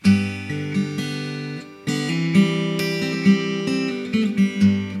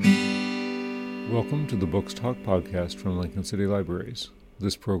Books Talk podcast from Lincoln City Libraries.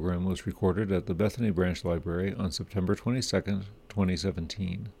 This program was recorded at the Bethany Branch Library on September 22nd,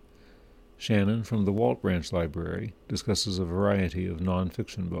 2017. Shannon from the Walt Branch Library discusses a variety of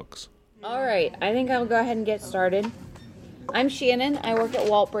nonfiction books. All right, I think I'll go ahead and get started. I'm Shannon. I work at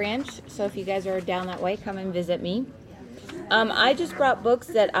Walt Branch, so if you guys are down that way, come and visit me. I just brought books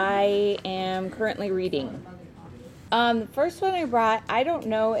that I am currently reading. The first one I brought, I don't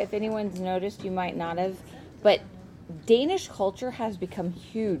know if anyone's noticed, you might not have, but Danish culture has become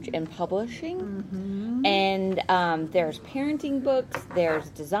huge in publishing. Mm-hmm. And there's parenting books, there's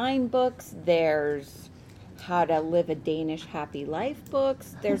design books, there's how to live a Danish happy life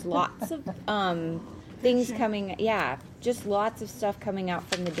books. There's lots of things coming, just lots of stuff coming out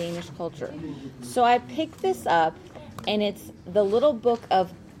from the Danish culture. So I picked this up, and it's the little book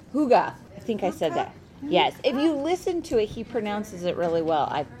of Hygge. I think I said that. Yes, if you listen to it, he pronounces it really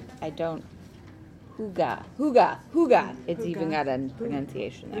well. I don't. Hygge. It's even got a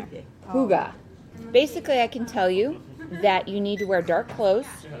pronunciation there. Hygge. Basically, I can tell you that you need to wear dark clothes,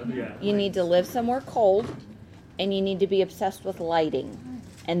 you need to live somewhere cold, and you need to be obsessed with lighting.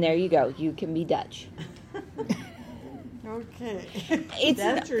 And there you go. You can be Dutch. Okay. It's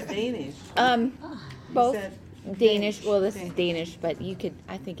Dutch or Danish? Both. Danish. Well, this is Danish, but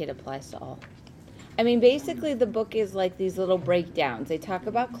I think it applies to all. I mean, basically, the book is like these little breakdowns. They talk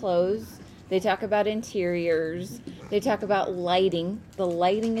about clothes. They talk about interiors. They talk about lighting. The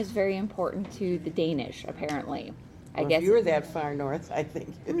lighting is very important to the Danish, apparently. I guess if you were that far north, I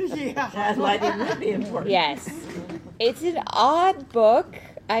think lighting would be important. Yes. It's an odd book.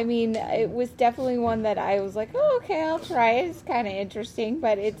 I mean, it was definitely one that I was like, oh, okay, I'll try it. It's kind of interesting,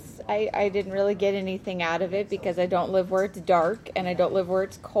 but I didn't really get anything out of it because I don't live where it's dark and I don't live where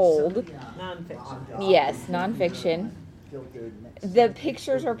it's cold. Nonfiction. Yes, nonfiction. The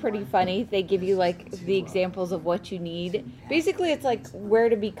pictures are pretty funny. They give you, like, the examples of what you need. Basically, it's like where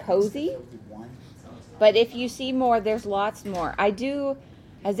to be cozy. But if you see more, there's lots more.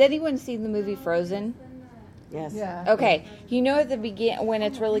 Has anyone seen the movie Frozen? Yes. Yeah. Okay. You know at the beginning when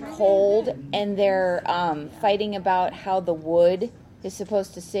it's really cold and they're fighting about how the wood is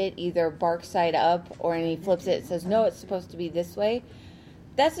supposed to sit either bark side up and he flips it and says, no, it's supposed to be this way.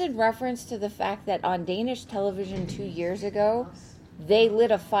 That's in reference to the fact that on Danish television 2 years ago, they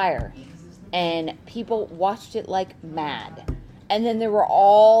lit a fire and people watched it like mad. And then there were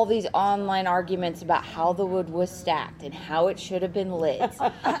all these online arguments about how the wood was stacked and how it should have been lit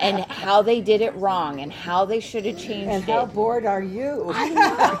and how they did it wrong and how they should have changed and it. how bored are you? I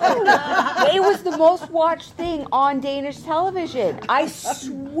know. It was the most watched thing on Danish television. I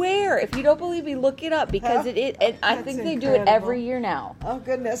swear. If you don't believe me, look it up because I think they do it every year now. Oh,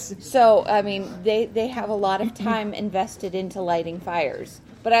 goodness. So, I mean, they have a lot of time invested into lighting fires.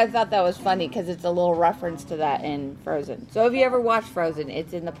 But I thought that was funny because it's a little reference to that in Frozen. So if you ever watch Frozen,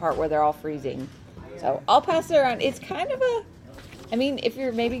 it's in the part where they're all freezing. So I'll pass it around. It's kind of if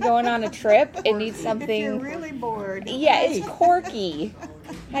you're maybe going on a trip and need something. If you're really bored. Yeah, it's quirky.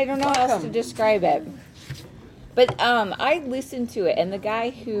 I don't know how else to describe it. But I listened to it, and the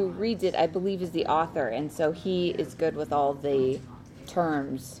guy who reads it, I believe, is the author. And so he is good with all the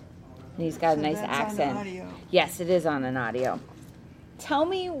terms. And he's got a nice accent. On audio. Yes, it is on an audio. Tell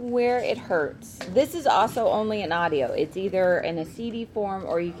me where it hurts. This is also only an audio. It's either in a CD form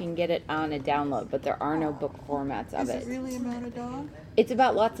or you can get it on a download, but there are no book formats of it. Is it really about a dog? It's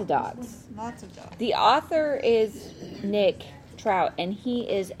about lots of dogs. Lots of dogs. The author is Nick Trout, and he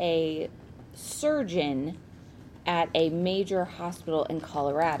is a surgeon at a major hospital in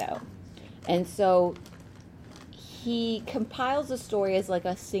Colorado. And so he compiles the story as like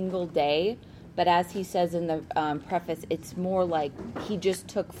a single day. But as he says in the preface, it's more like he just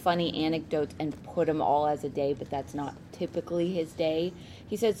took funny anecdotes and put them all as a day, but that's not typically his day.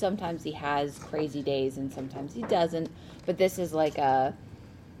 He said sometimes he has crazy days and sometimes he doesn't, but this is like a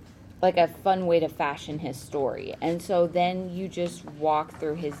fun way to fashion his story. And so then you just walk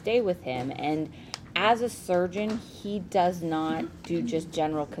through his day with him. And as a surgeon, he does not do just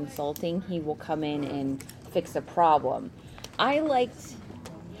general consulting. He will come in and fix a problem. I liked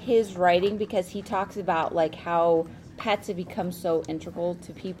his writing because he talks about like how pets have become so integral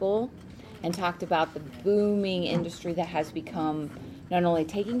to people and talked about the booming industry that has become not only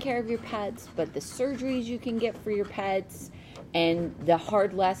taking care of your pets but the surgeries you can get for your pets and the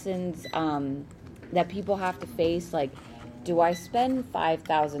hard lessons that people have to face, like, do I spend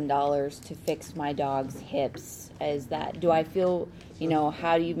 $5,000 to fix my dog's hips? Do I feel,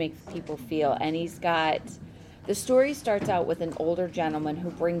 how do you make people feel? And the story starts out with an older gentleman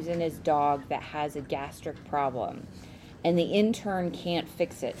who brings in his dog that has a gastric problem. and the intern can't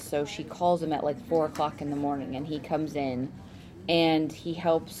fix it. So she calls him at like 4 o'clock in the morning, and he comes in and he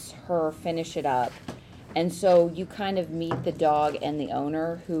helps her finish it up. And so you kind of meet the dog and the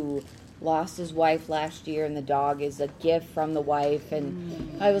owner, who lost his wife last year, and the dog is a gift from the wife.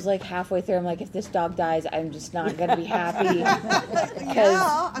 And I was like halfway through, I'm like, if this dog dies, I'm just not going to be happy.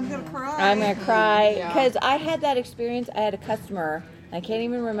 Yeah, I'm going to cry. I'm going to cry. Because I had that experience. I had a customer, I can't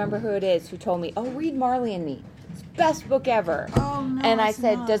even remember who it is, who told me, oh, read Marley and Me. It's the best book ever. Oh, no, and I it's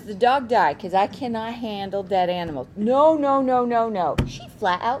said, not. does the dog die? Because I cannot handle dead animals. No, no, no, no, no. She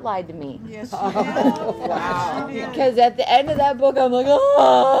flat out lied to me. Yes, Wow. Because at the end of that book, I'm like,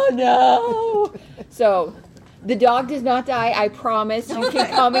 oh, no. So, the dog does not die. I promise. You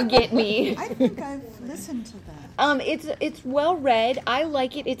can come and get me. I think I've listened to that. It's well read. I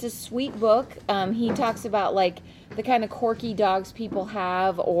like it. It's a sweet book. He talks about like the kind of quirky dogs people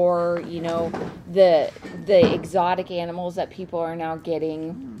have, or the exotic animals that people are now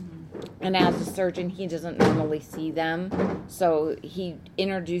getting. And as a surgeon, he doesn't normally see them, so he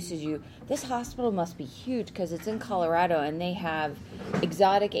introduces you. This hospital must be huge because it's in Colorado, and they have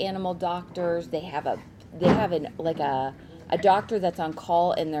exotic animal doctors. They have a doctor that's on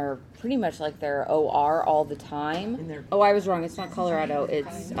call, and they're pretty much like their OR all the time. Oh, I was wrong. It's not Colorado.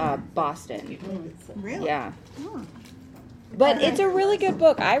 It's Boston. Really? Yeah. Oh. But it's a really good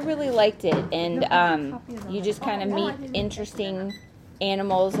book. I really liked it. And you just kind of meet interesting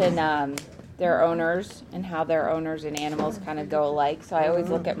animals and their owners, and how their owners and animals kind of go alike. So I always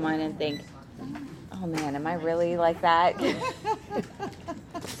look at mine and think, oh man, am I really like that?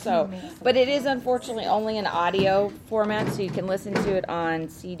 So, but it is unfortunately only an audio format, so you can listen to it on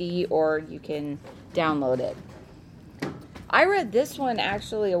CD or you can download it. I read this one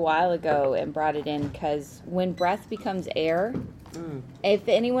actually a while ago and brought it in because When Breath Becomes Air. If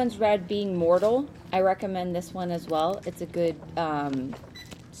anyone's read Being Mortal, I recommend this one as well. It's a good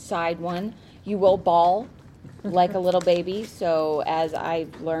side one. You will bawl like a little baby, so as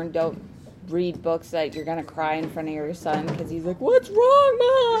I've learned, don't read books that you're going to cry in front of your son because he's like, what's wrong,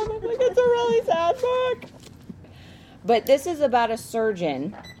 Mom? I'm like, it's a really sad book. But this is about a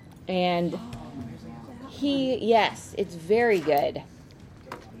surgeon, and yes, it's very good.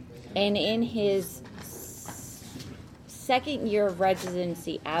 And in his second year of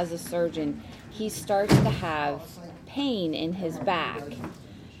residency as a surgeon, he starts to have pain in his back.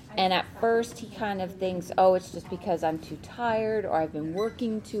 And at first he kind of thinks, oh, it's just because I'm too tired or I've been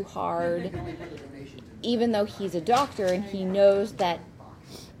working too hard. Even though he's a doctor and he knows that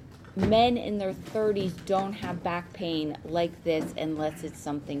men in their 30s don't have back pain like this unless it's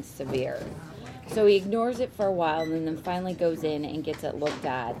something severe. So he ignores it for a while and then finally goes in and gets it looked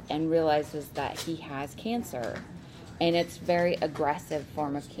at and realizes that he has cancer. And it's a very aggressive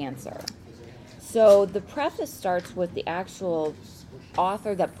form of cancer. So the preface starts with the actual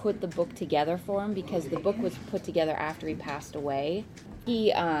author that put the book together for him, because the book was put together after he passed away.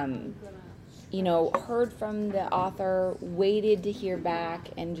 He, heard from the author, waited to hear back,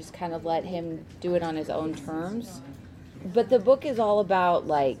 and just kind of let him do it on his own terms. But the book is all about,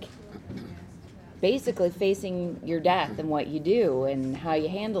 like, basically facing your death and what you do and how you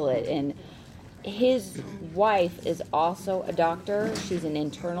handle it. And his wife is also a doctor. She's an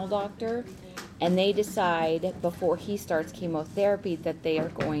internal doctor. And they decide before he starts chemotherapy that they are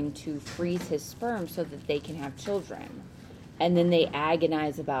going to freeze his sperm so that they can have children. And then they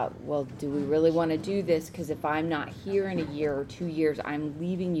agonize about, well, do we really want to do this? Because if I'm not here in a year or 2 years, I'm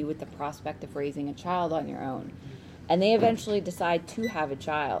leaving you with the prospect of raising a child on your own. And they eventually decide to have a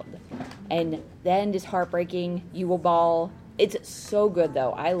child. And the end is heartbreaking. You will bawl. It's so good,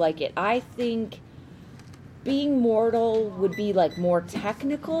 though. I like it. I think Being Mortal would be like more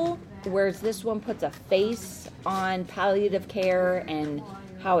technical, whereas this one puts a face on palliative care and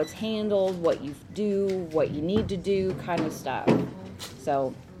how it's handled, what you do, what you need to do, kind of stuff.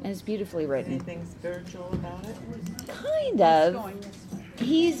 So, and it's beautifully written. Anything spiritual about it? Kind of.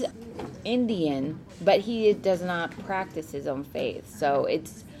 He's Indian, but he does not practice his own faith. So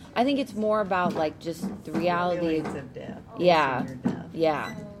I think it's more about like just the reality. Feelings of death. Yeah. Facing your death.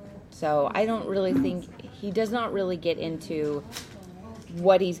 Yeah. So I don't really think, he does not really get into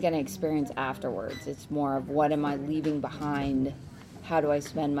what he's going to experience afterwards. It's more of what am I leaving behind? How do I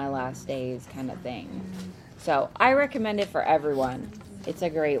spend my last days kind of thing. So I recommend it for everyone. It's a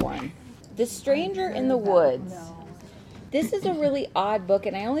great one. The Stranger in the Woods. This is a really odd book,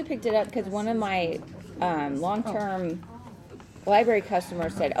 and I only picked it up because one of my long-term library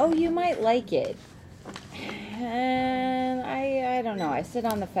customers said, oh, you might like it. And I don't know. I sit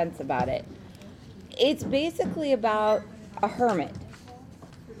on the fence about it. It's basically about a hermit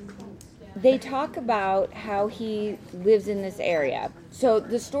they talk about how he lives in this area. So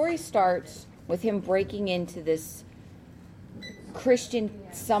the story starts with him breaking into this Christian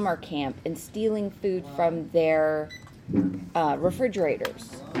summer camp and stealing food from their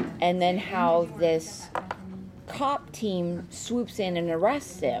refrigerators. And then how this cop team swoops in and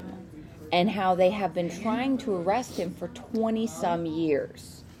arrests him. And how they have been trying to arrest him for 20-some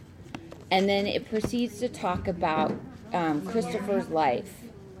years. And then it proceeds to talk about Christopher's life.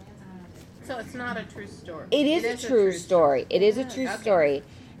 So it's not a true story. It is a true story. It is a true story.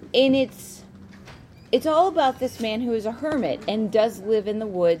 And it's all about this man who is a hermit and does live in the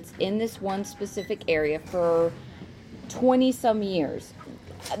woods in this one specific area for 20-some years.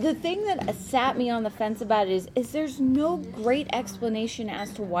 The thing that sat me on the fence about it is there's no great explanation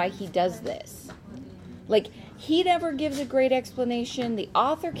as to why he does this. Like, he never gives a great explanation. The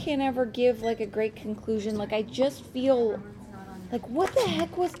author can't ever give, like, a great conclusion. Like, I just feel like, what the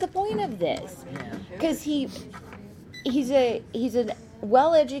heck was the point of this? Because he's a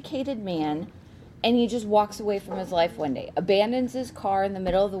well-educated man, and he just walks away from his life one day, abandons his car in the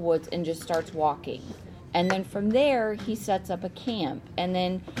middle of the woods, and just starts walking. And then from there, he sets up a camp. And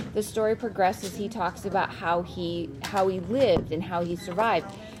then the story progresses. He talks about how he lived and how he survived.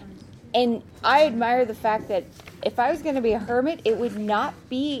 And I admire the fact that if I was going to be a hermit, it would not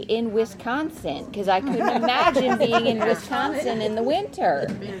be in Wisconsin, because I couldn't imagine being in Wisconsin in the winter.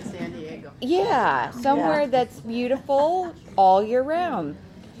 Being in San Diego. Yeah, somewhere that's beautiful all year round.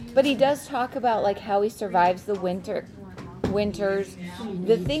 But he does talk about like how he survives the winters.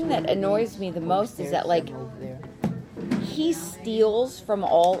 The thing that annoys me the most is that like he steals from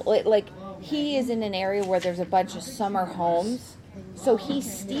all, like he is in an area where there's a bunch of summer homes. So he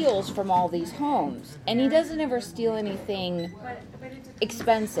steals from all these homes, and he doesn't ever steal anything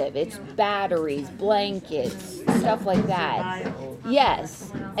expensive. It's batteries, blankets, stuff like that.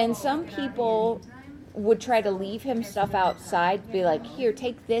 Yes, and some people would try to leave him stuff outside, be like, here,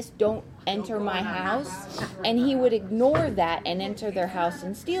 take this, don't enter my house. And he would ignore that and enter their house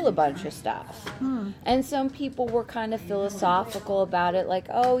and steal a bunch of stuff. And some people were kind of philosophical about it, like,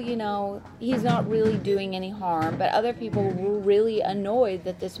 oh, you know, he's not really doing any harm. But other people were really annoyed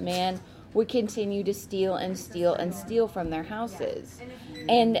that this man would continue to steal and steal and steal from their houses.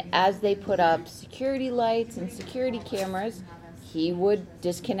 And as they put up security lights and security cameras, he would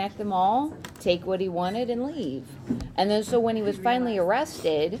disconnect them all, take what he wanted, and leave. And then so when he was finally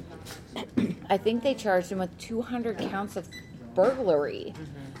arrested, I think they charged him with 200 counts of burglary.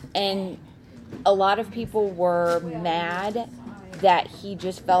 And a lot of people were mad that he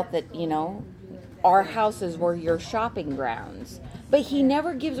just felt that, you know, our houses were your shopping grounds. But he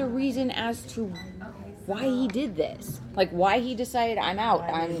never gives a reason as to why he did this. Like, why he decided, I'm out.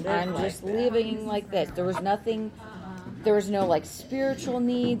 I'm just living like this. There was nothing... There was no, like, spiritual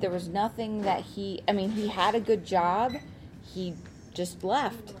need. There was nothing that he had a good job. He just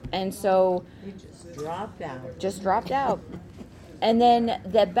left. And so... He just dropped out. And then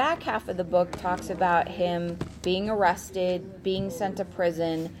the back half of the book talks about him being arrested, being sent to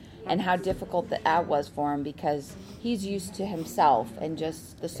prison, and how difficult that was for him because he's used to himself and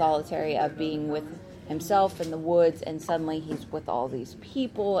just the solitary of being with himself in the woods, and suddenly he's with all these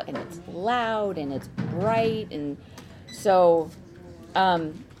people, and it's loud, and it's bright, and... So,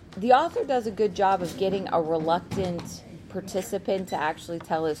 the author does a good job of getting a reluctant participant to actually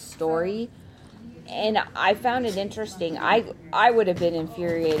tell his story, and I found it interesting. I would have been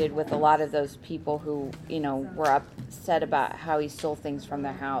infuriated with a lot of those people who, you know, were upset about how he stole things from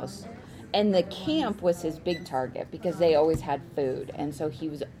their house. And the camp was his big target because they always had food, and so he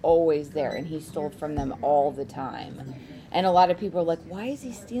was always there, and he stole from them all the time. And a lot of people are like, why is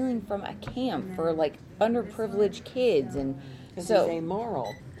he stealing from a camp for, like, underprivileged kids? And so he's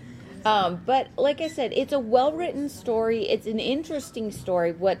amoral. But like I said, it's a well-written story. It's an interesting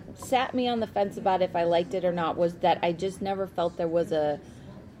story. What sat me on the fence about if I liked it or not was that I just never felt there was a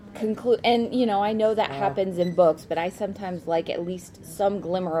and, you know, I know that happens in books, but I sometimes like at least some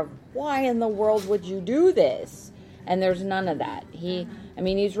glimmer of why in the world would you do this? And there's none of that.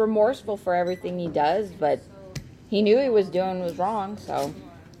 He's remorseful for everything he does, but he knew he was doing was wrong, so.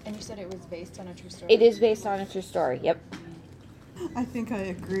 And you said it was based on a true story? It is based on a true story, yep. I think I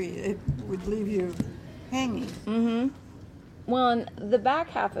agree. It would leave you hanging. Mm-hmm. Well, and the back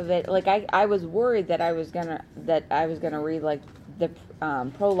half of it, like I was worried that I was gonna read like the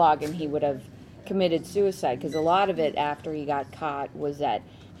prologue and he would have committed suicide, because a lot of it after he got caught was that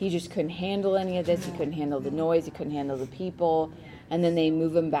he just couldn't handle any of this. He couldn't handle the noise. He couldn't handle the people. And then they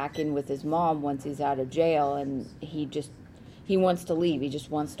move him back in with his mom once he's out of jail, and he wants to leave. He just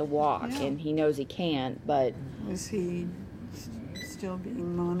wants to walk, and he knows he can't. But was he still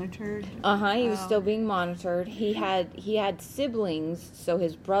being monitored? He was still being monitored. He had siblings, so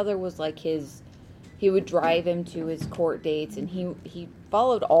his brother was like he would drive him to his court dates, and he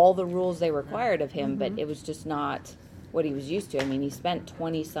followed all the rules they required of him, but it was just not what he was used to. I mean, he spent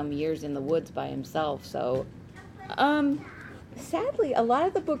 20 some years in the woods by himself, so sadly a lot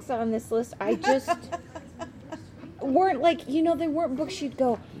of the books on this list I just weren't like, they weren't books you'd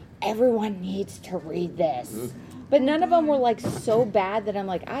go, everyone needs to read this. But none of them were like so bad that I'm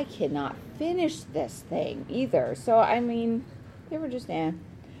like, I cannot finish this thing either. So I mean, they were just A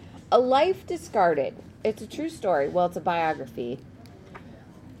Life Discarded. It's a true story. Well, it's a biography.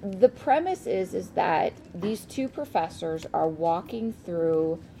 The premise is that these two professors are walking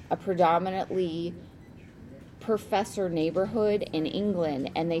through a predominantly professor neighborhood in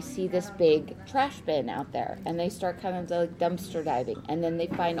England, and they see this big trash bin out there, and they start kind of like dumpster diving, and then they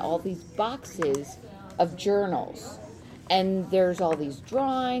find all these boxes of journals, and there's all these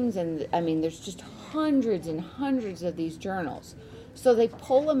drawings, and I mean there's just hundreds and hundreds of these journals. So they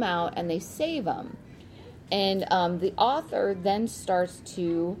pull them out and they save them, and the author then starts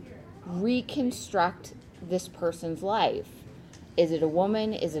to reconstruct this person's life. Is it a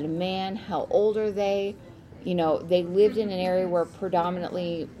woman? Is it a man? How old are they? They lived in an area where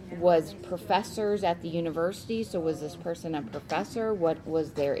predominantly was professors at the university. So was this person a professor? What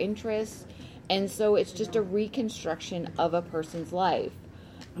was their interest? And so it's just a reconstruction of a person's life.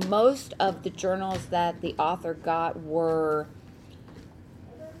 Most of the journals that the author got were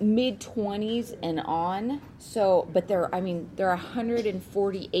mid-20s and on. So, but there are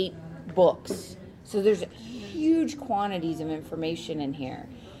 148 books. So there's huge quantities of information in here.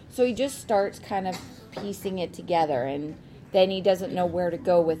 So he just starts kind of piecing it together, and then he doesn't know where to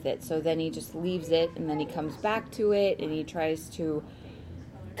go with it. So then he just leaves it, and then he comes back to it, and he tries to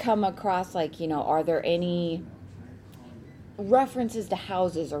come across, are there any references to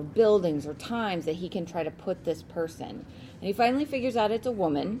houses or buildings or times that he can try to put this person. And he finally figures out it's a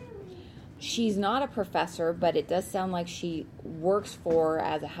woman. She's not a professor, but it does sound like she works for,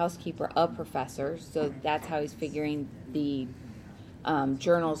 as a housekeeper, a professor. So that's how he's figuring the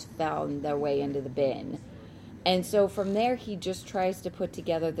journals found their way into the bin. And so from there, he just tries to put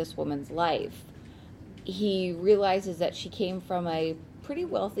together this woman's life. He realizes that she came from a pretty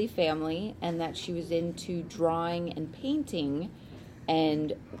wealthy family and that she was into drawing and painting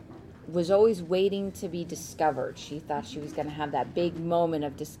and was always waiting to be discovered. She thought she was going to have that big moment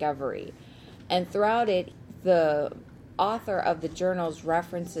of discovery. And throughout it, the author of the journals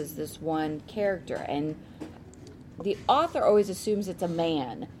references this one character, and the author always assumes it's a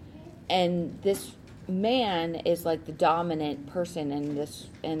man, and this man is like the dominant person in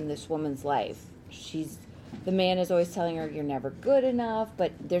this woman's life. The man is always telling her, you're never good enough,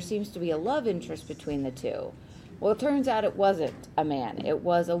 but there seems to be a love interest between the two. Well, it turns out it wasn't a man. It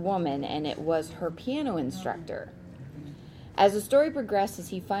was a woman, and it was her piano instructor. As the story progresses,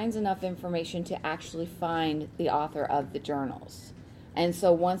 he finds enough information to actually find the author of the journals. And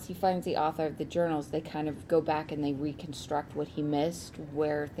so once he finds the author of the journals, they kind of go back and they reconstruct what he missed,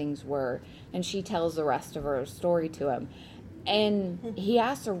 where things were. And she tells the rest of her story to him. And he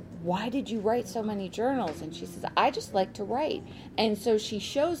asks her, why did you write so many journals? And she says, I just like to write. And so she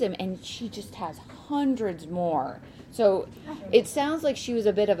shows him, and she just has hundreds more. So it sounds like she was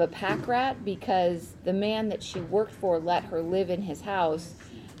a bit of a pack rat, because the man that she worked for let her live in his house.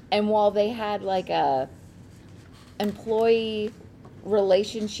 And while they had like a employee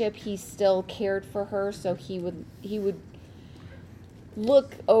relationship, he still cared for her. So he would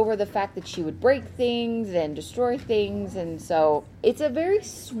look over the fact that she would break things and destroy things. And so it's a very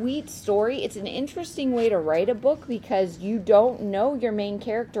sweet story. It's an interesting way to write a book, because you don't know your main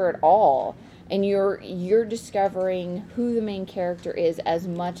character at all, and you're discovering who the main character is as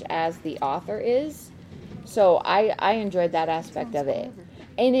much as the author is. So I enjoyed that aspect of it.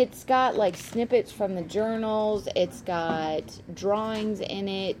 And it's got like snippets from the journals. It's got drawings in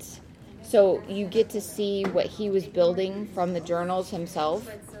it. So you get to see what he was building from the journals himself.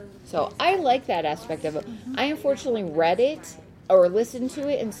 So I like that aspect of it. I unfortunately read it or listened to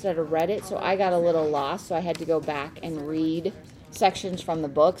it instead of read it. So I got a little lost. So I had to go back and read sections from the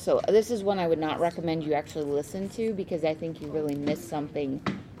book. So this is one I would not recommend you actually listen to, because I think you really miss something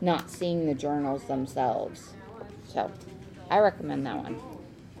not seeing the journals themselves. So I recommend that one.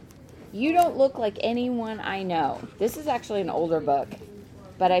 You Don't Look Like Anyone I Know. This is actually an older book,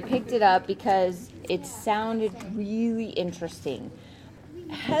 but I picked it up because it sounded really interesting.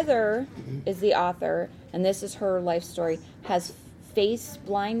 Heather is the author, and this is her life story, has face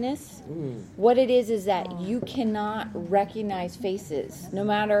blindness. What it is that you cannot recognize faces. No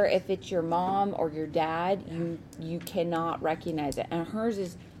matter if it's your mom or your dad, you cannot recognize it. And hers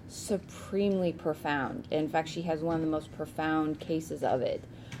is supremely profound. In fact, she has one of the most profound cases of it.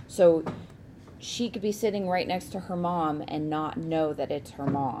 So she could be sitting right next to her mom and not know that it's her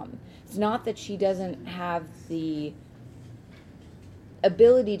mom. It's not that she doesn't have the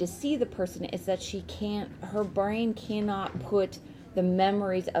ability to see the person, it's that her brain cannot put the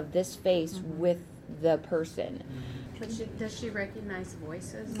memories of this face with the person. But does she recognize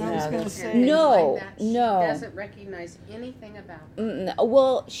voices? I was going to say. No, Like that? no. She doesn't recognize anything about them.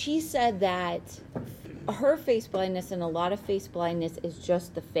 Well, she said that her face blindness and a lot of face blindness is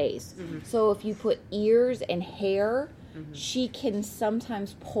just the face. So if you put ears and hair, she can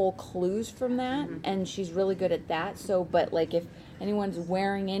sometimes pull clues from that, and she's really good at that. So, but like if anyone's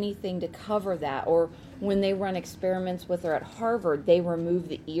wearing anything to cover that, or when they run experiments with her at Harvard, they remove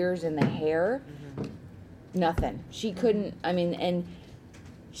the ears and the hair. Nothing. She couldn't. I mean, and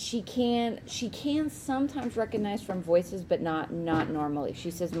she can sometimes recognize from voices, but not normally.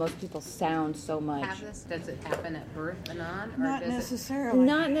 She says most people sound so much. Does it happen at birth and on? Or Not does necessarily.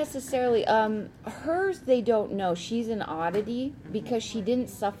 Not necessarily. Hers, they don't know. She's an oddity because she didn't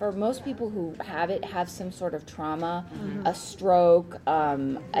suffer. Most people who have it have some sort of trauma, a stroke, a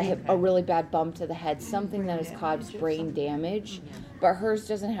really bad bump to the head, something that has caused brain damage. But hers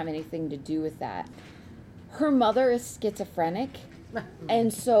doesn't have anything to do with that. Her mother is schizophrenic.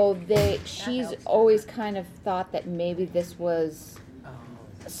 And so she's always kind of thought that maybe this was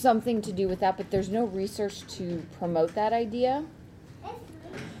something to do with that, but there's no research to promote that idea.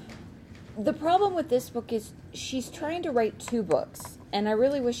 The problem with this book is she's trying to write 2 books, and I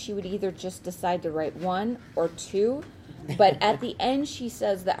really wish she would either just decide to write 1 or 2. But at the end, she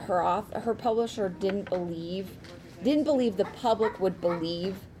says that her publisher didn't believe the public would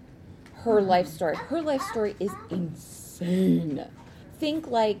believe her life story. Her life story is insane. Think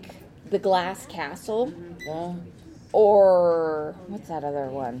like The Glass Castle, or what's that other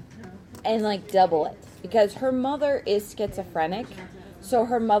one? And like double it. Because her mother is schizophrenic, so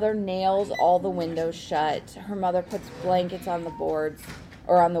her mother nails all the windows shut. Her mother puts blankets on the boards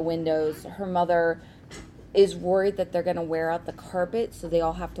or on the windows. Her mother is worried that they're going to wear out the carpet, so they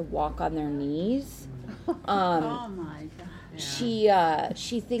all have to walk on their knees. Oh my God.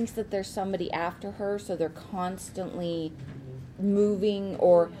 She thinks that there's somebody after her, so they're constantly moving,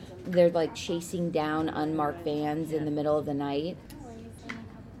 or they're like chasing down unmarked vans in the middle of the night.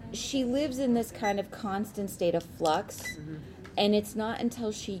 She lives in this kind of constant state of flux, and it's not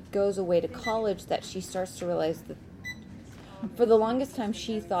until she goes away to college that she starts to realize that for the longest time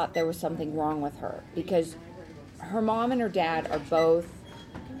she thought there was something wrong with her, because her mom and her dad are both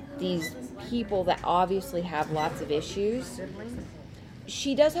these people that obviously have lots of issues.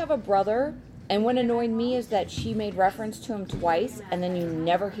 She does have a brother, and what annoyed me is that she made reference to him twice, and then you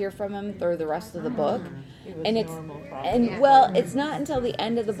never hear from him through the rest of the book. And it's not until the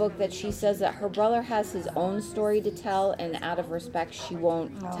end of the book that she says that her brother has his own story to tell, and out of respect she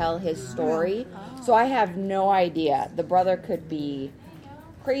won't tell his story. So I have no idea. The brother could be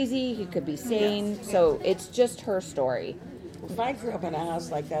crazy, he could be sane, so it's just her story. If I grew up in a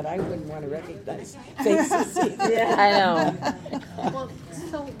house like that, I wouldn't want to recognize faces either. I know. Well,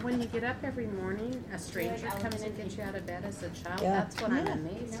 so when you get up every morning, a stranger comes and gets you out of bed as a child, that's what I'm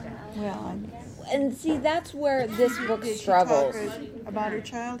amazed at. Well, And see, that's where this book did she struggles. talk about her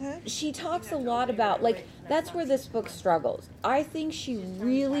childhood? She talks a lot about, like, that's where this book struggles. I think she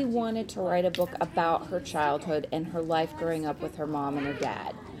really wanted to write a book about her childhood and her life growing up with her mom and her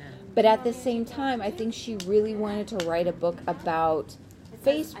dad. But at the same time, I think she really wanted to write a book about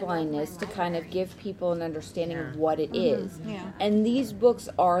face blindness to kind of give people an understanding of what it is. Yeah. And these books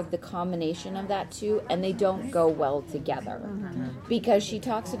are the combination of that too, and they don't go well together. Because she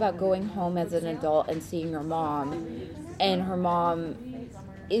talks about going home as an adult and seeing her mom, and her mom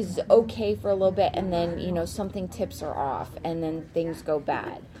is okay for a little bit, and then, you know, something tips her off, and then things go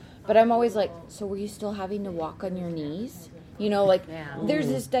bad. But I'm always like, so were you still having to walk on your knees? You know, like, there's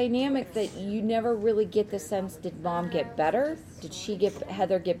this dynamic that you never really get the sense, did mom get better? Did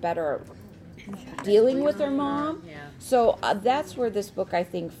Heather get better dealing with her mom? So that's where this book, I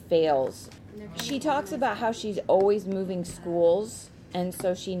think, fails. She talks about how she's always moving schools, and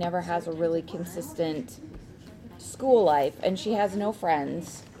so she never has a really consistent school life, and she has no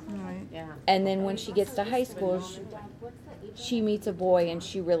friends. Right. And then when she gets to high school, she meets a boy, and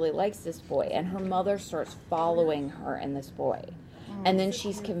she really likes this boy, and her mother starts following her and this boy. And then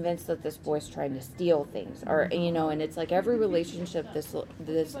she's convinced that this boy's trying to steal things, or, you know, and it's like every relationship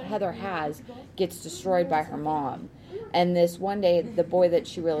this Heather has gets destroyed by her mom. And this one day, the boy that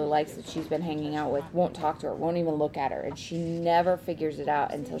she really likes that she's been hanging out with won't talk to her, won't even look at her. And she never figures it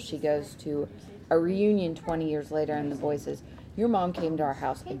out until she goes to a reunion 20 years later, and the boy says, your mom came to our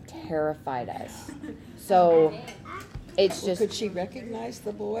house and terrified us. So it's just... Could she recognize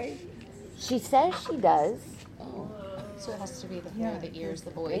the boy? She says she does. So it has to be the hair, the ears,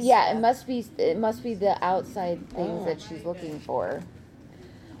 the voice. Yeah, it must be the outside things that she's looking for.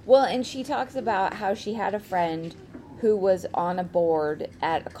 Well, and she talks about how she had a friend who was on a board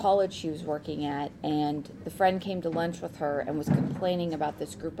at a college she was working at, and the friend came to lunch with her and was complaining about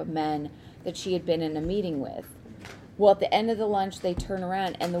this group of men that she had been in a meeting with. Well, at the end of the lunch, they turn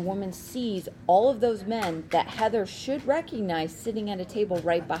around, and the woman sees all of those men that Heather should recognize sitting at a table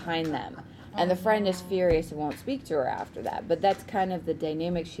right behind them. And the friend is furious and won't speak to her after that. But that's kind of the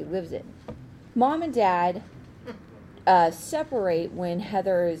dynamic she lives in. Mom and Dad separate when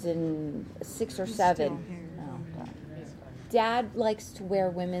Heather is in 6 or 7. Dad likes to wear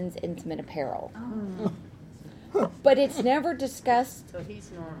women's intimate apparel. But it's never discussed. So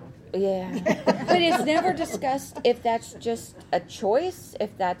he's normal. Yeah. But it's never discussed if that's just a choice,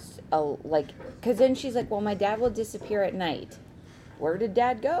 if that's because then she's like, well, my dad will disappear at night. Where did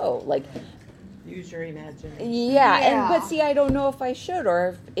Dad go? Like, Use your imagination. yeah. But see, I don't know if I should,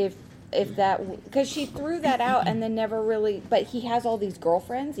 or if that, because she threw that out and then never really, but he has all these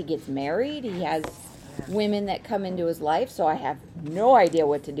girlfriends, he gets married, he has women that come into his life, so I have no idea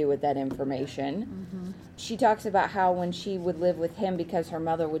what to do with that information. Mm-hmm. She talks about how when she would live with him, because her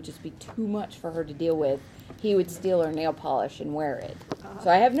mother would just be too much for her to deal with, he would steal her nail polish and wear it. So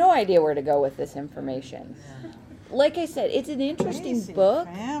I have no idea where to go with this information. Like I said, it's an interesting book.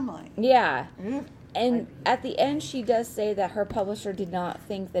 Family. Yeah. And at the end, she does say that her publisher did not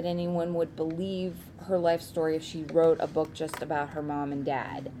think that anyone would believe her life story if she wrote a book just about her mom and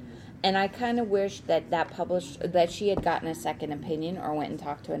dad. And I kind of wish that she had gotten a second opinion or went and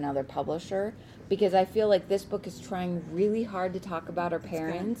talked to another publisher, because I feel like this book is trying really hard to talk about her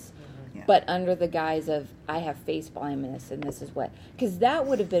parents, but under the guise of, I have face blindness and this is what, because that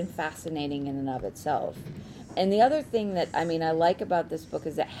would have been fascinating in and of itself. And the other thing that, I like about this book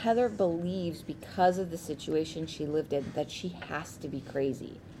is that Heather believes, because of the situation she lived in, that she has to be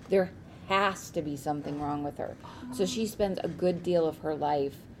crazy. There has to be something wrong with her. So she spends a good deal of her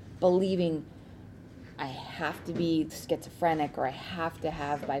life believing, I have to be schizophrenic, or I have to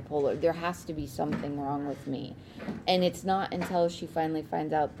have bipolar. There has to be something wrong with me. And it's not until she finally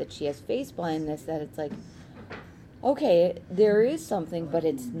finds out that she has face blindness that it's like, okay, there is something, but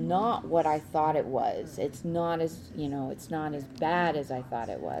it's not what I thought it was. It's not as, it's not as bad as I thought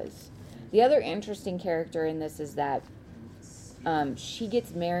it was. The other interesting character in this is that she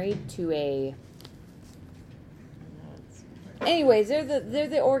gets married to a... Anyways, they're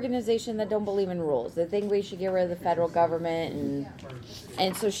the organization that don't believe in rules. They think we should get rid of the federal government,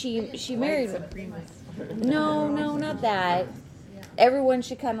 and so she married... No, not that. Everyone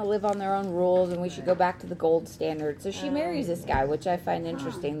should kind of live on their own rules, and we should go back to the gold standard. So she marries this guy, which I find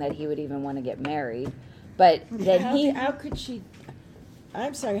interesting that he would even want to get married. But then How could she...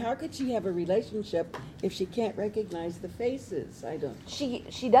 I'm sorry, how could she have a relationship if she can't recognize the faces? I don't...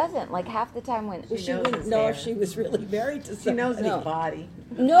 She doesn't. Like, half the time when... She wouldn't know if she was really married to somebody. She knows his body.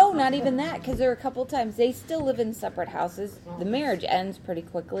 No, not even that, because there are a couple times they still live in separate houses. The marriage ends pretty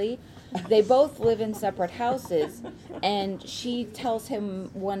quickly. They both live in separate houses, and she tells him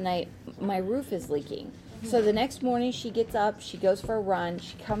one night, my roof is leaking. So the next morning she gets up, she goes for a run,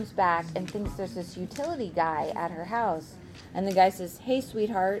 she comes back and thinks there's this utility guy at her house. And the guy says, hey,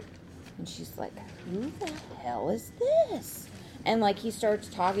 sweetheart. And she's like, who the hell is this? And, like, he starts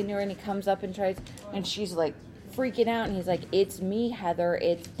talking to her, and he comes up and tries, and she's, like, freaking out. And he's like, it's me, Heather.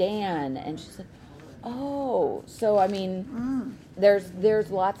 It's Dan. And she's like, oh. So, there's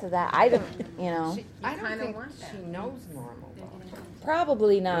lots of that. I don't, I don't think she knows normal.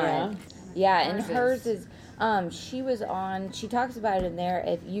 Probably not. Yeah, and hers is... she talks about it in there.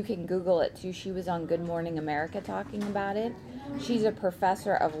 If you can Google it too, she was on Good Morning America talking about it. She's a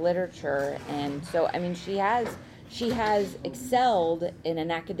professor of literature, and so she has excelled in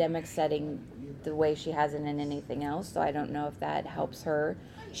an academic setting the way she hasn't in anything else. So I don't know if that helps her.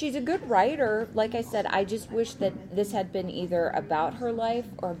 She's a good writer. Like I said, I just wish that this had been either about her life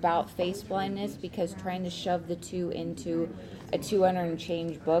or about face blindness, because trying to shove the two into a 200 and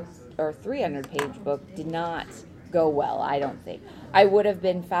change book or 300-page book did not go well, I don't think. I would have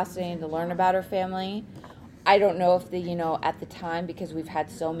been fascinated to learn about her family. I don't know if at the time, because we've had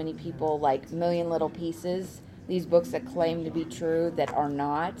so many people like Million Little Pieces, these books that claim to be true that are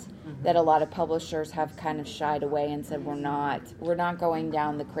not, that a lot of publishers have kind of shied away and said we're not going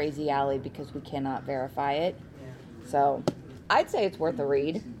down the crazy alley because we cannot verify it. So I'd say it's worth a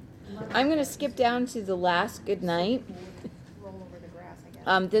read. I'm going to skip down to The Last Goodnight.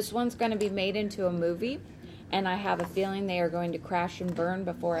 This one's going to be made into a movie, and I have a feeling they are going to crash and burn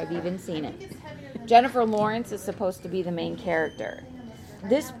before I've even seen it. Jennifer Lawrence is supposed to be the main character.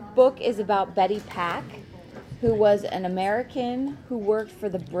 This book is about Betty Pack, who was an American who worked for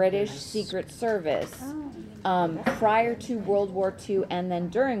the British Secret Service prior to World War II and then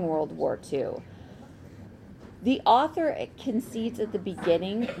during World War II. The author concedes at the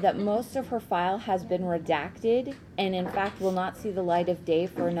beginning that most of her file has been redacted and in fact will not see the light of day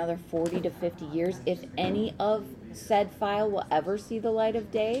for another 40 to 50 years, if any of said file will ever see the light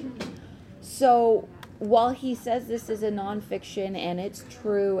of day. So while he says this is a nonfiction and it's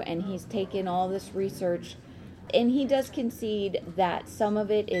true and he's taken all this research, and he does concede that some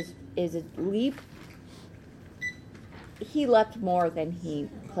of it is a leap, he left more than he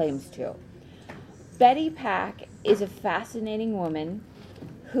claims to. Betty Pack is a fascinating woman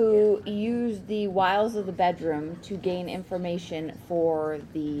who used the wiles of the bedroom to gain information for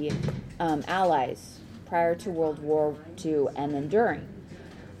the Allies prior to World War II and then during.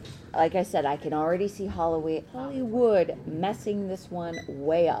 Like I said, I can already see Hollywood messing this one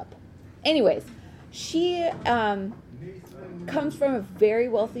way up. Anyways, she comes from a very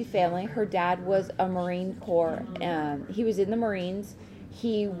wealthy family. Her dad was a Marine Corps. He was in the Marines.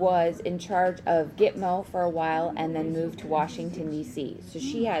 He was in charge of Gitmo for a while and then moved to Washington, D.C. So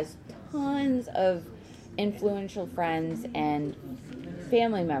she has tons of influential friends and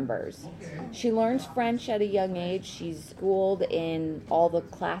family members. She learns French at a young age. She's schooled in all the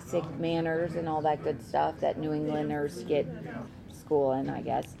classic manners and all that good stuff that New Englanders get school in, I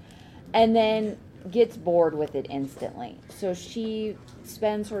guess. And then gets bored with it instantly. So she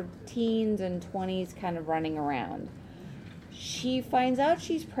spends her teens and 20s kind of running around. She finds out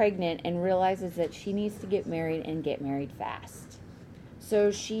she's pregnant and realizes that she needs to get married and get married fast. So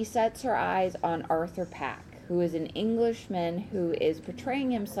she sets her eyes on Arthur Pack, who is an Englishman who is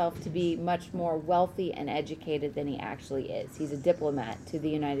portraying himself to be much more wealthy and educated than he actually is. He's a diplomat to the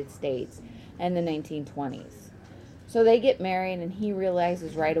United States in the 1920s. So they get married, and he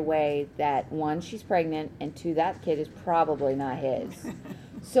realizes right away that, one, she's pregnant, and two, that kid is probably not his.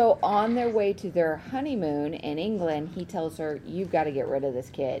 So on their way to their honeymoon in England, he tells her, you've got to get rid of this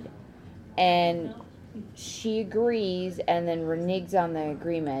kid. And she agrees and then reneges on the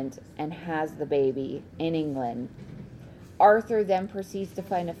agreement and has the baby in England. Arthur then proceeds to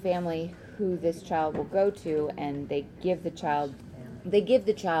find a family who this child will go to, and they give the child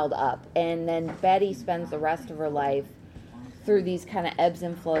up. And then Betty spends the rest of her life through these kind of ebbs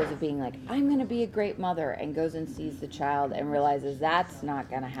and flows of being like, I'm going to be a great mother, and goes and sees the child and realizes that's not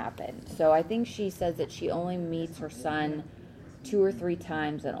going to happen. So I think she says that she only meets her son 2 or 3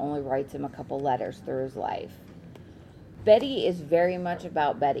 times and only writes him a couple letters through his life. Betty is very much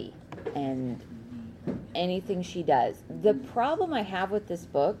about Betty and anything she does. The problem I have with this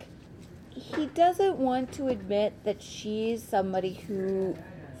book, he doesn't want to admit that she's somebody who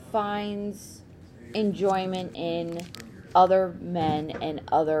finds enjoyment in other men and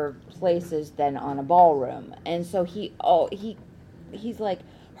other places than on a ballroom. And so he's like,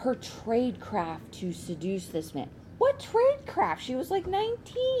 her tradecraft to seduce this man. What tradecraft? She was like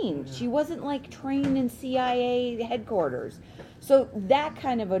 19. She wasn't like trained in CIA headquarters. So that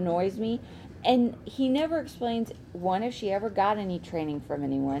kind of annoys me. And he never explains, one, if she ever got any training from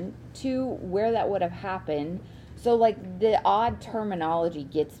anyone, 2, where that would have happened. So like the odd terminology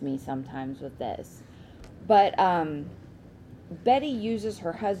gets me sometimes with this. But Betty uses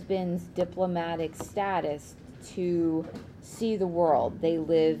her husband's diplomatic status to see the world. They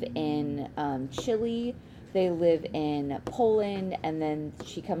live in Chile, they live in Poland, and then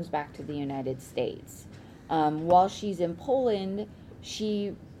she comes back to the United States. While she's in Poland,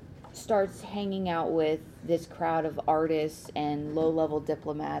 she starts hanging out with this crowd of artists and low-level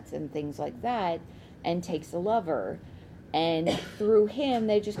diplomats and things like that, and takes a lover. And through him,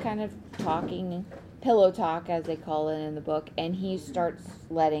 they just kind of talking, pillow talk as they call it in the book, and he starts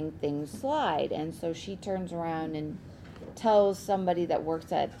letting things slide. And so she turns around and tells somebody that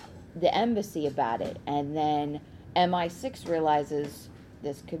works at the embassy about it, and then MI6 realizes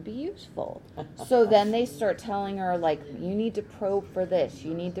this could be useful. So then they start telling her, like, you need to probe for this,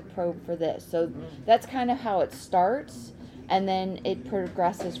 you need to probe for this. So that's kind of how it starts, and then it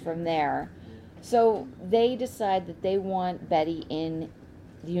progresses from there. So they decide that they want Betty in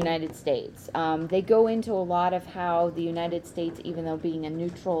the United States. They go into a lot of how the United States, even though being a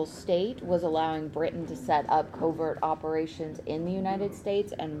neutral state, was allowing Britain to set up covert operations in the United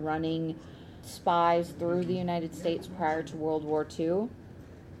States and running spies through the United States prior to World War II.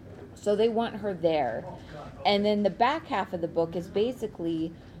 So they want her there. And then the back half of the book is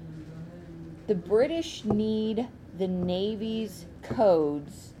basically the British need the Navy's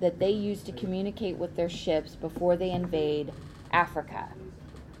codes that they use to communicate with their ships before they invade Africa.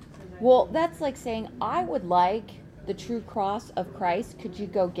 Well, that's like saying, I would like the true cross of Christ. Could you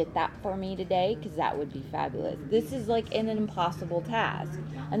go get that for me today? Because that would be fabulous. This is like an impossible task,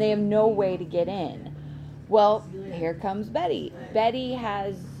 and they have no way to get in. Well, here comes Betty. Betty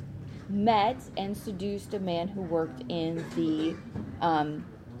has met and seduced a man who worked in the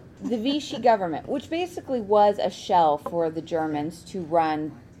Vichy government, which basically was a shell for the Germans to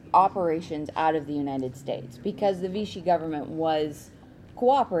run operations out of the United States, because the Vichy government was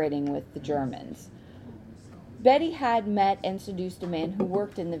cooperating with the Germans. Betty had met and seduced a man who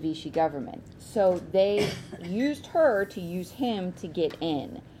worked in the Vichy government. So they used her to use him to get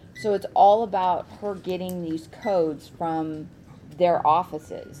in. So it's all about her getting these codes from their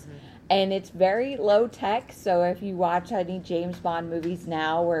offices. And it's very low tech, so if you watch any James Bond movies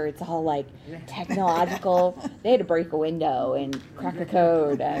now where it's all like technological, they had to break a window and crack a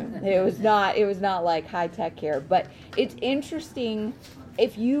code. And it was not like high tech here. But it's interesting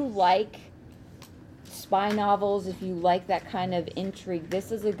if you like spy novels, if you like that kind of intrigue,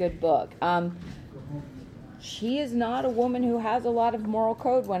 this is a good book. She is not a woman who has a lot of moral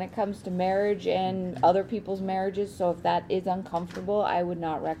code when it comes to marriage and other people's marriages, so if that is uncomfortable, I would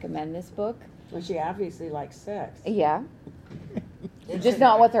not recommend this book. Well, she obviously likes sex. Yeah. Just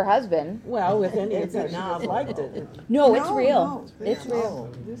not with her husband. Well, with any of them, she's liked it. No, it's real. No, It's real.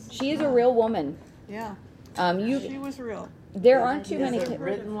 this- She is a real woman. Yeah, You she was real. there aren't too Is many. it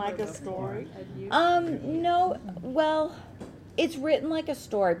written like a story? No. Well, it's written like a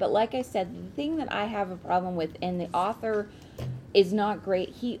story, but like I said, the thing that I have a problem with, and the author is not great,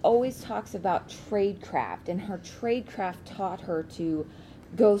 he always talks about tradecraft, and her tradecraft taught her to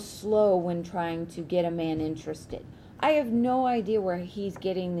go slow when trying to get a man interested. I have no idea where he's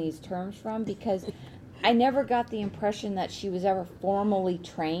getting these terms from, because I never got the impression that she was ever formally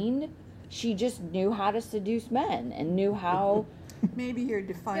trained. She just knew how to seduce men and knew how. Maybe you're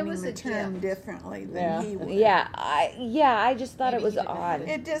defining was the a term gift. differently than Yeah. he would. I just thought Maybe it was he didn't odd.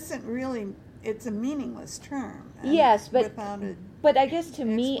 It doesn't really, it's a meaningless term. and Yes, but- without a, But I guess to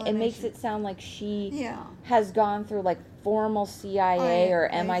me, it makes Explanation. it sound like she yeah. has gone through like formal CIA or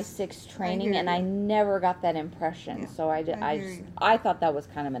I MI6 training, hear and I you. never got that impression. Yeah, So I hear you. I thought that was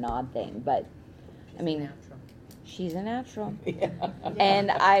kind of an odd thing. But I mean, Natural. she's a natural, Yeah. and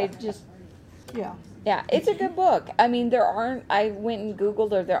I just. Yeah. Yeah, it's a good book. I mean, I went and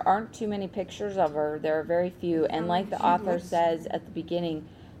Googled her. There aren't too many pictures of her. There are very few. And like the She author looks- says at the beginning,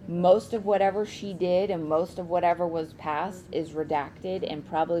 most of whatever she did and most of whatever was passed is redacted and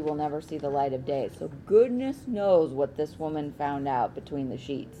probably will never see the light of day. So goodness knows what this woman found out between the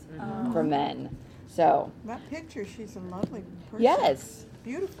sheets for men. So, That picture, she's a lovely person. yes.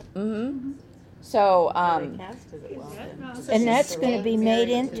 Beautiful. Mm-hmm. So, Casted it well. And that's going to be made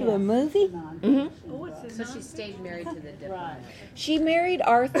into a movie? mhm. So she stayed married to the diplomat. She married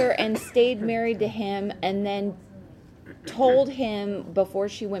Arthur and stayed married to him, and then told him before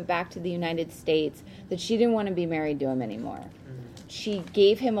she went back to the United States that she didn't want to be married to him anymore. She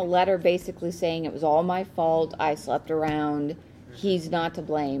gave him a letter basically saying it was all my fault, I slept around, he's not to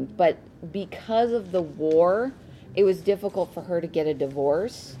blame. But because of the war, it was difficult for her to get a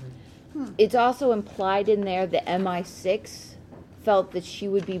divorce. It's also implied in there that MI6 felt that she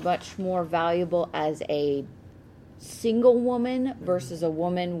would be much more valuable as a single woman versus a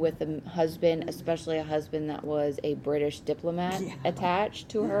woman with a husband, especially a husband that was a British diplomat attached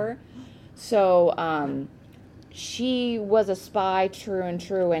to her. So she was a spy, true and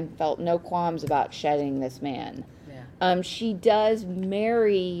true, and felt no qualms about shedding this man. Yeah. She does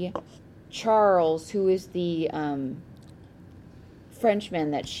marry Charles, who is the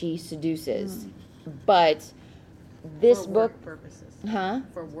Frenchman that she seduces. But this For book, work purposes. huh?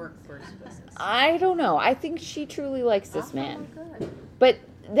 For work purposes. I don't know. I think she truly likes this Oh, man. good. But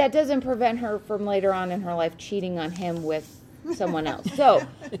that doesn't prevent her from later on in her life cheating on him with someone else. So,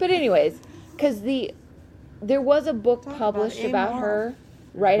 but anyways, because there was a book Talk published about about amoral. her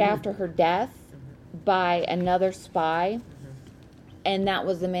right after her death by another spy. And that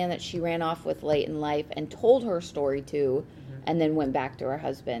was the man that she ran off with late in life and told her story to, and then went back to her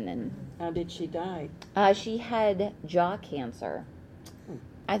husband. And How did she die? she had jaw cancer.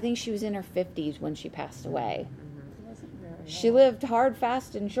 I think she was in her 50s when she passed away. She lived hard,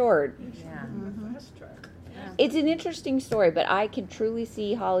 fast, and short. Yeah. It's an interesting story, but I can truly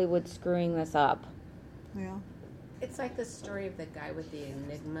see Hollywood screwing this up. Yeah. It's like the story of the guy with the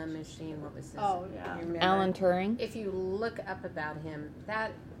Enigma machine. What was his? Oh, yeah. You remember? Alan Turing. If you look up about him,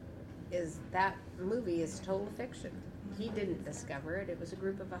 that is that movie is total fiction. He didn't discover it. It was a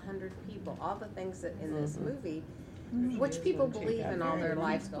group of 100 people. All the things that in this movie, which people believe in all their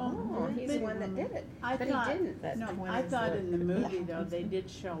lives, go, oh, he's the one that did it. But he didn't. I thought in the movie, though, they did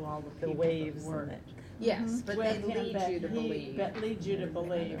show all the people waves that were. and it. Yes, but they lead you to believe. That leads you to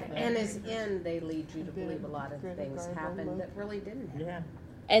believe. And as in, they lead you to believe a lot of things happened that really didn't happen. Yeah.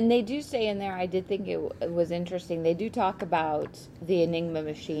 And they do say in there, I did think it was interesting, they do talk about the Enigma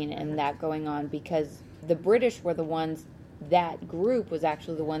machine and that going on because the British were the ones, that group was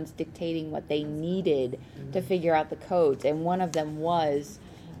actually the ones dictating what they needed to figure out the codes. And one of them was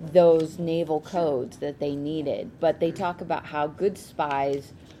those naval codes that they needed. But they talk about how good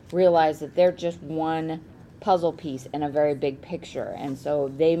spies realize that they're just one puzzle piece in a very big picture. And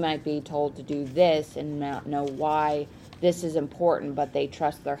so they might be told to do this and not know why this is important, but they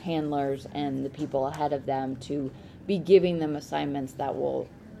trust their handlers and the people ahead of them to be giving them assignments that will,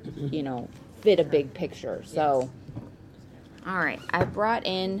 fit a big picture. So, all right, I brought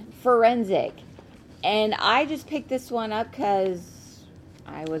in Forensic. And I just picked this one up because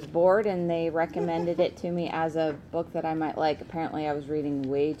I was bored and they recommended it to me as a book that I might like. Apparently, I was reading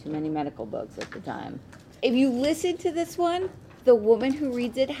way too many medical books at the time. If you listen to this one, the woman who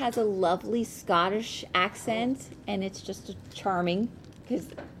reads it has a lovely Scottish accent, and it's just charming because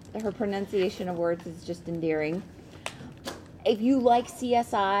her pronunciation of words is just endearing. If you like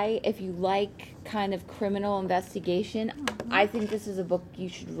CSI, if you like kind of criminal investigation, I think this is a book you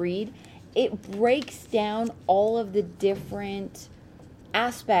should read. It breaks down all of the different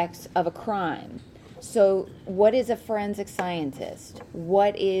aspects of a crime. So what is a forensic scientist?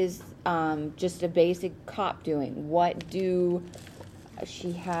 What is just a basic cop doing? What do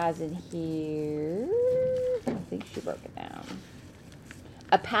she has in here? I think she broke it down.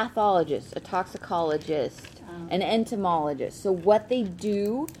 A pathologist, a toxicologist, an entomologist. So what they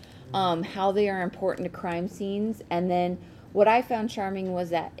do, how they are important to crime scenes. And then what I found charming was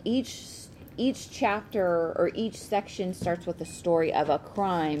that each chapter or each section starts with a story of a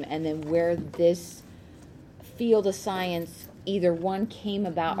crime and then where this field of science either one came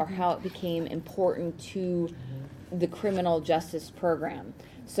about or how it became important to the criminal justice program.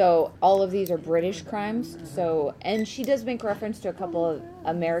 So all of these are British crimes. So, and she does make reference to a couple of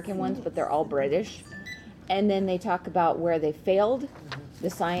American ones, but they're all British. And then they talk about where they failed, the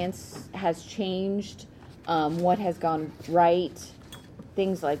science has changed, what has gone right,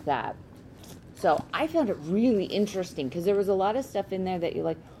 things like that. So I found it really interesting because there was a lot of stuff in there that you're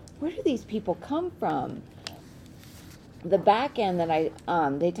like, where do these people come from? The back end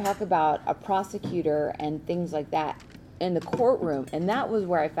that they talk about a prosecutor and things like that in the courtroom, and that was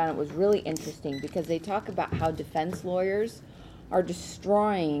where I found it was really interesting because they talk about how defense lawyers are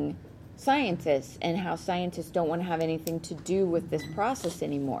destroying scientists and how scientists don't want to have anything to do with this process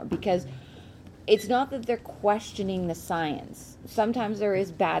anymore because it's not that they're questioning the science. Sometimes there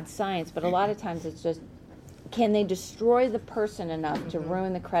is bad science, but a lot of times it's just, can they destroy the person enough to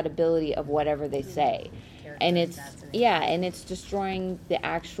ruin the credibility of whatever they say? And it's destroying the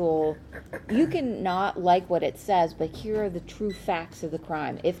actual, you can not like what it says, but here are the true facts of the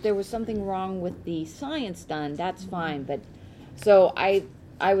crime. If there was something wrong with the science done, that's fine. But so I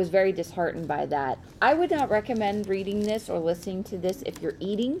was very disheartened by that. I would not recommend reading this or listening to this if you're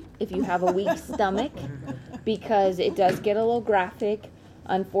eating, if you have a weak stomach, because it does get a little graphic,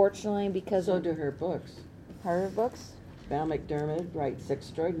 unfortunately, because So do her books. her books. Val McDermott writes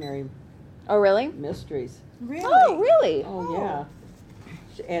extraordinary Oh, really? mysteries. Really? Oh, really? Oh, yeah.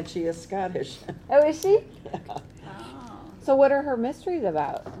 And she is Scottish. Oh, is she? So what are her mysteries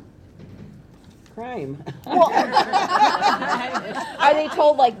about? Crime. Well, are they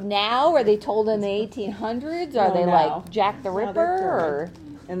told like now? Are they told in the 1800s? Are No, they now. like Jack the No, Ripper? they're Or? current.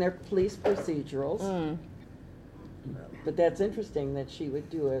 And they're police procedurals. But that's interesting that she would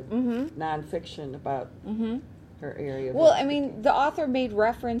do a nonfiction about her area of Well, I mean, the author made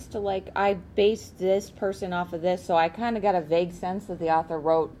reference to like, I based this person off of this, so I kind of got a vague sense that the author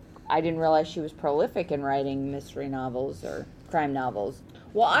wrote, I didn't realize she was prolific in writing mystery novels or crime novels.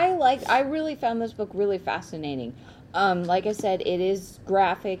 Well, I really found this book really fascinating. Like I said, it is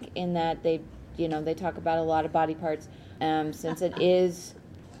graphic in that they talk about a lot of body parts. Since it is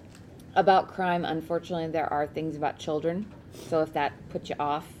about crime, unfortunately, there are things about children. So if that puts you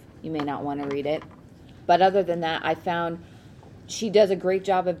off, you may not want to read it. But other than that, I found she does a great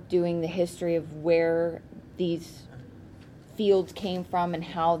job of doing the history of where these fields came from and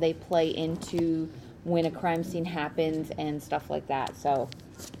how they play into when a crime scene happens and stuff like that. So,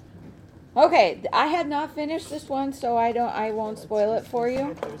 okay, I had not finished this one, so I won't spoil it for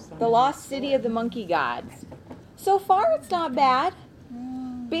you. The Lost City of the Monkey Gods. So far, it's not bad.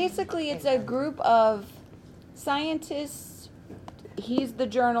 basically, it's a group of scientists. He's the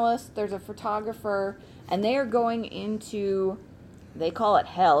journalist. There's a photographer, and they are going into, they call it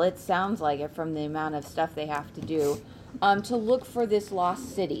hell. It sounds like it from the amount of stuff they have to do, to look for this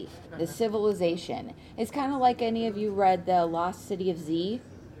lost city, the civilization. It's kind of like any of you read the Lost City of Z.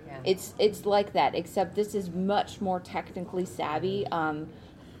 Yeah. It's like that, except this is much more technically savvy.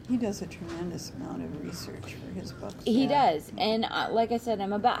 He does a tremendous amount of research for his books. He does. And like I said,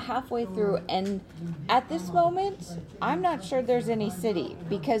 I'm about halfway through. And at this moment, I'm not sure there's any city.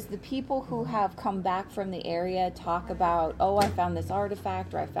 Because the people who have come back from the area talk about, oh, I found this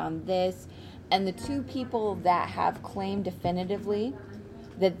artifact or I found this. And the two people that have claimed definitively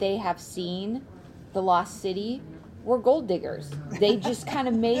that they have seen the lost city were gold diggers. They just kind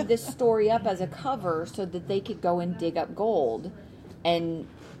of made this story up as a cover so that they could go and dig up gold. And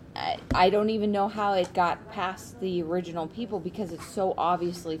I don't even know how it got past the original people because it's so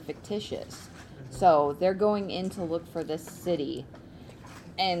obviously fictitious. So they're going in to look for this city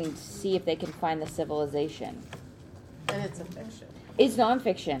and see if they can find the civilization. And it's a fiction. It's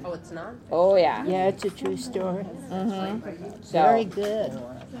nonfiction. Oh, it's not? Oh, yeah. Yeah, it's a true story. Mm-hmm. So, Very good.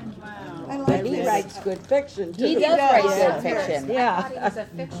 I like But he this. writes good fiction, too. he does write Yeah. good fiction. I thought he was a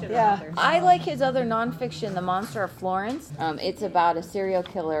fiction Yeah. author. I like his other nonfiction, The Monster of Florence. It's about a serial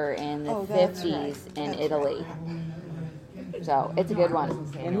killer in the Oh, that's 50s right. in That's Italy. So it's a good one.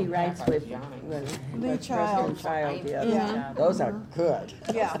 And he writes with Lee Child. President Child, yes. Yeah. Those are good.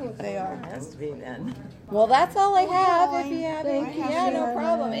 Yeah, they are. Has to be then. Well, that's all I have. Oh, If you have thank any, you. yeah, no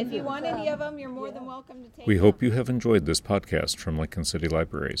problem. If you want any of them, you're more than welcome to take We them. hope you have enjoyed this podcast from Lincoln City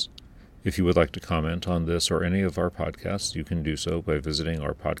Libraries. If you would like to comment on this or any of our podcasts, you can do so by visiting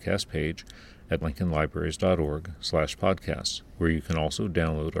our podcast page at lincolnlibraries.org/podcasts, where you can also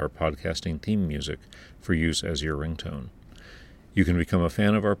download our podcasting theme music for use as your ringtone. You can become a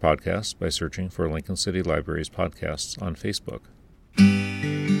fan of our podcasts by searching for Lincoln City Libraries podcasts on Facebook.